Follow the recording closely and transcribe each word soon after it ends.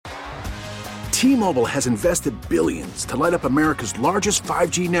T-Mobile has invested billions to light up America's largest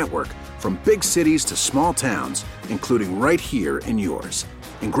 5G network, from big cities to small towns, including right here in yours.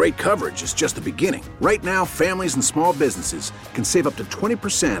 And great coverage is just the beginning. Right now, families and small businesses can save up to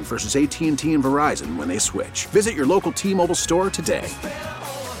 20% versus AT&T and Verizon when they switch. Visit your local T-Mobile store today.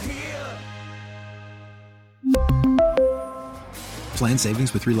 Plan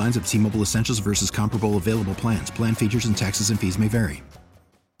savings with 3 lines of T-Mobile Essentials versus comparable available plans. Plan features and taxes and fees may vary.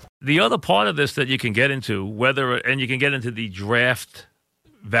 The other part of this that you can get into, and you can get into the draft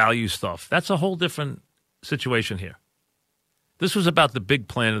value stuff, that's a whole different situation here. This was about the big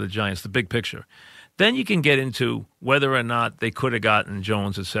plan of the Giants, the big picture. Then you can get into whether or not they could have gotten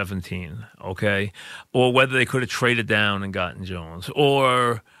Jones at 17, okay? Or whether they could have traded down and gotten Jones.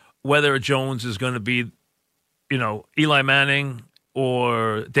 Or whether Jones is going to be, Eli Manning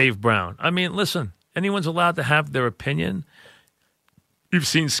or Dave Brown. I mean, listen, anyone's allowed to have their opinion. You've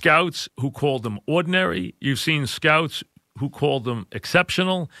seen scouts who called them ordinary. You've seen scouts who called them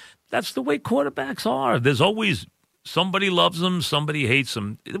exceptional. That's the way quarterbacks are. There's always somebody loves them, somebody hates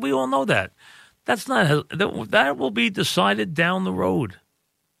them. We all know that. That will be decided down the road.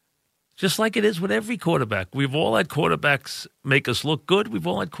 Just like it is with every quarterback. We've all had quarterbacks make us look good. We've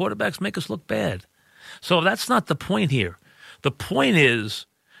all had quarterbacks make us look bad. So that's not the point here. The point is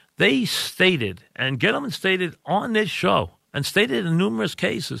they stated, and Gettleman stated on this show, and stated in numerous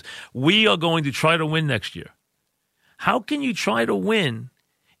cases, we are going to try to win next year. How can you try to win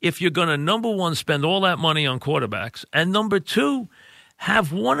if you're going to, number one, spend all that money on quarterbacks, and number two,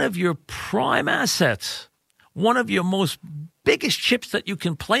 have one of your prime assets, one of your most biggest chips that you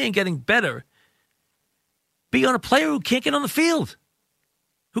can play and getting better, be on a player who can't get on the field,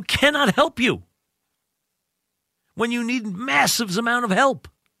 who cannot help you when you need massive amount of help?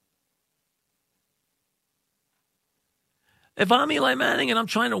 If I'm Eli Manning and I'm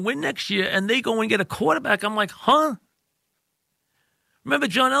trying to win next year and they go and get a quarterback, I'm like, huh? Remember,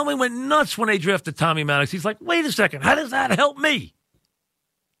 John Elway went nuts when they drafted Tommy Maddox. He's like, wait a second, how does that help me?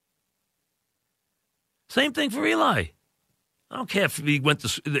 Same thing for Eli. I don't care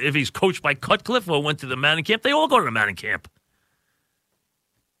if he's coached by Cutcliffe or went to the Manning camp. They all go to the Manning camp.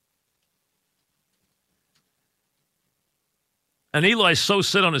 And Eli's so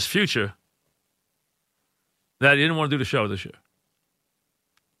set on his future that he didn't want to do the show this year.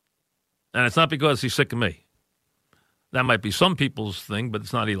 And it's not because he's sick of me. That might be some people's thing, but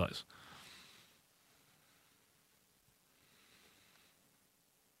it's not Eli's.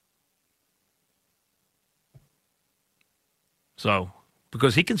 So,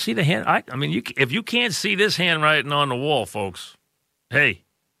 because he can see the hand. If you can't see this handwriting on the wall, folks, hey,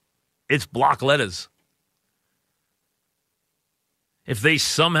 it's block letters. If they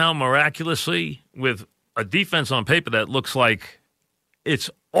somehow miraculously, with a defense on paper that looks like it's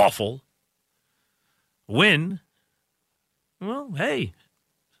awful, win, well, hey,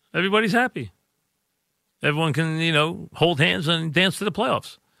 everybody's happy. Everyone can, hold hands and dance to the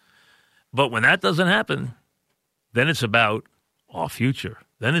playoffs. But when that doesn't happen, then it's about our future.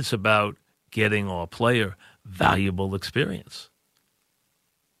 Then it's about getting our player valuable experience.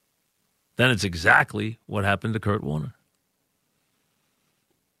 Then it's exactly what happened to Kurt Warner.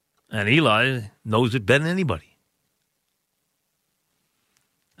 And Eli knows it better than anybody.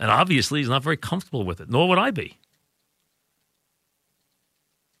 And obviously, he's not very comfortable with it, nor would I be.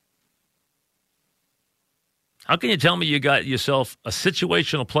 How can you tell me you got yourself a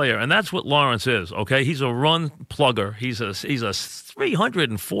situational player? And that's what Lawrence is, okay? He's a run plugger. He's a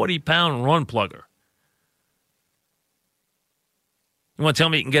 340-pound run plugger. You want to tell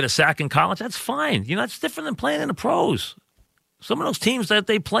me you can get a sack in college? That's fine. That's different than playing in the pros. Some of those teams that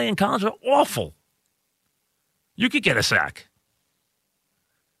they play in college are awful. You could get a sack.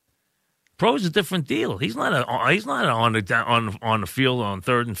 Pros is a different deal. He's not on the field on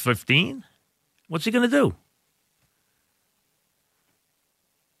 3rd and 15. What's he going to do?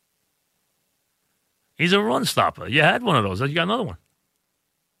 He's a run stopper. You had one of those. You got another one.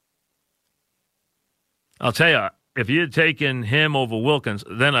 I'll tell you, if you had taken him over Wilkins,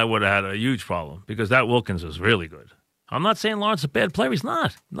 then I would have had a huge problem because that Wilkins is really good. I'm not saying Lawrence is a bad player. He's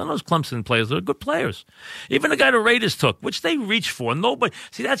not. None of those Clemson players, they're good players. Even the guy the Raiders took, which they reached for. Nobody.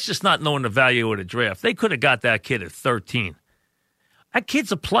 See, that's just not knowing the value of the draft. They could have got that kid at 13. That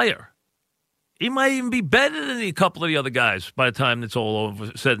kid's a player. He might even be better than a couple of the other guys by the time it's all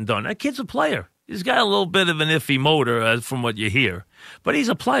over, said and done. That kid's a player. He's got a little bit of an iffy motor from what you hear, but he's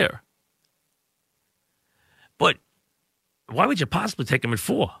a player. But why would you possibly take him at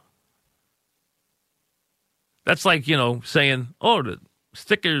 4? That's like, saying, oh, the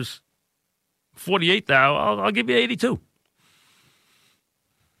sticker's 48 now, I'll give you 82.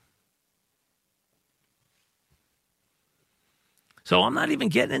 So I'm not even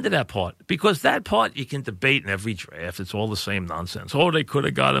getting into that part because that part you can debate in every draft. It's all the same nonsense. Oh, they could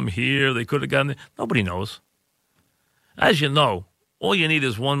have got him here. They could have got him there. Nobody knows. As you know, all you need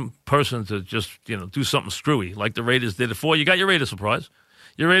is one person to just, do something screwy like the Raiders did it for. You got your Raiders surprise.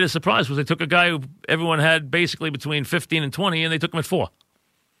 Your Raiders surprise was they took a guy who everyone had basically between 15 and 20, and they took him at 4.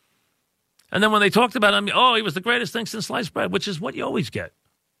 And then when they talked about him, he was the greatest thing since sliced bread, which is what you always get.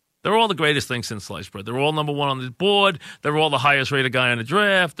 They're all the greatest things since sliced bread. They're all number one on the board. They're all the highest rated guy on the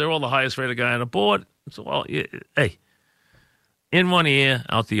draft. They're all the highest rated guy on the board. So, hey, in one ear,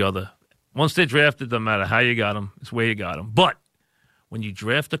 out the other. Once they're drafted, doesn't matter how you got them. It's where you got them. But when you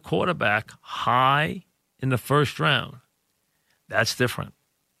draft a quarterback high in the first round, that's different.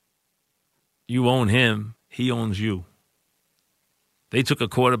 You own him. He owns you. They took a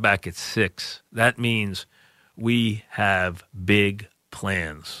quarterback at 6. That means we have big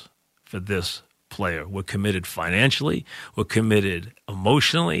plans for this player. We're committed financially. We're committed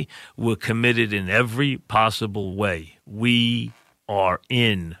emotionally. We're committed in every possible way. We are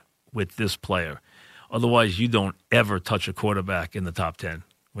in with this player. Otherwise, you don't ever touch a quarterback in the top 10.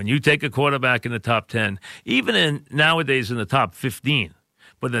 When you take a quarterback in the top 10, even nowadays in the top 15,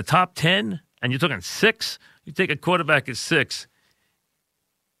 but in the top 10, and you're talking 6, you take a quarterback at 6,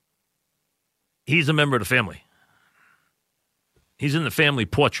 he's a member of the family. He's in the family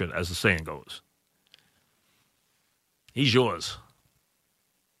portrait, as the saying goes. He's yours.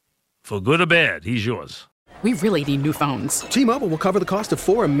 For good or bad, he's yours. We really need new phones. T-Mobile will cover the cost of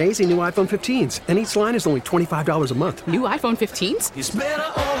 4 amazing new iPhone 15s, and each line is only $25 a month. New iPhone 15s? It's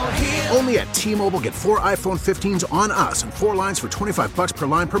better over here. Only at T-Mobile, get 4 iPhone 15s on us and 4 lines for $25 per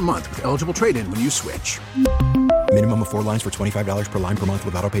line per month with eligible trade-in when you switch. Minimum of 4 lines for $25 per line per month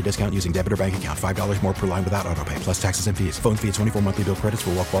with autopay discount using debit or bank account. $5 more per line without autopay, plus taxes and fees. Phone fee at 24 monthly bill credits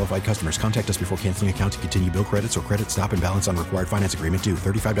for well-qualified customers. Contact us before canceling account to continue bill credits or credit stop and balance on required finance agreement due.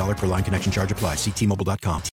 $35 per line connection charge applies. See T-Mobile.com.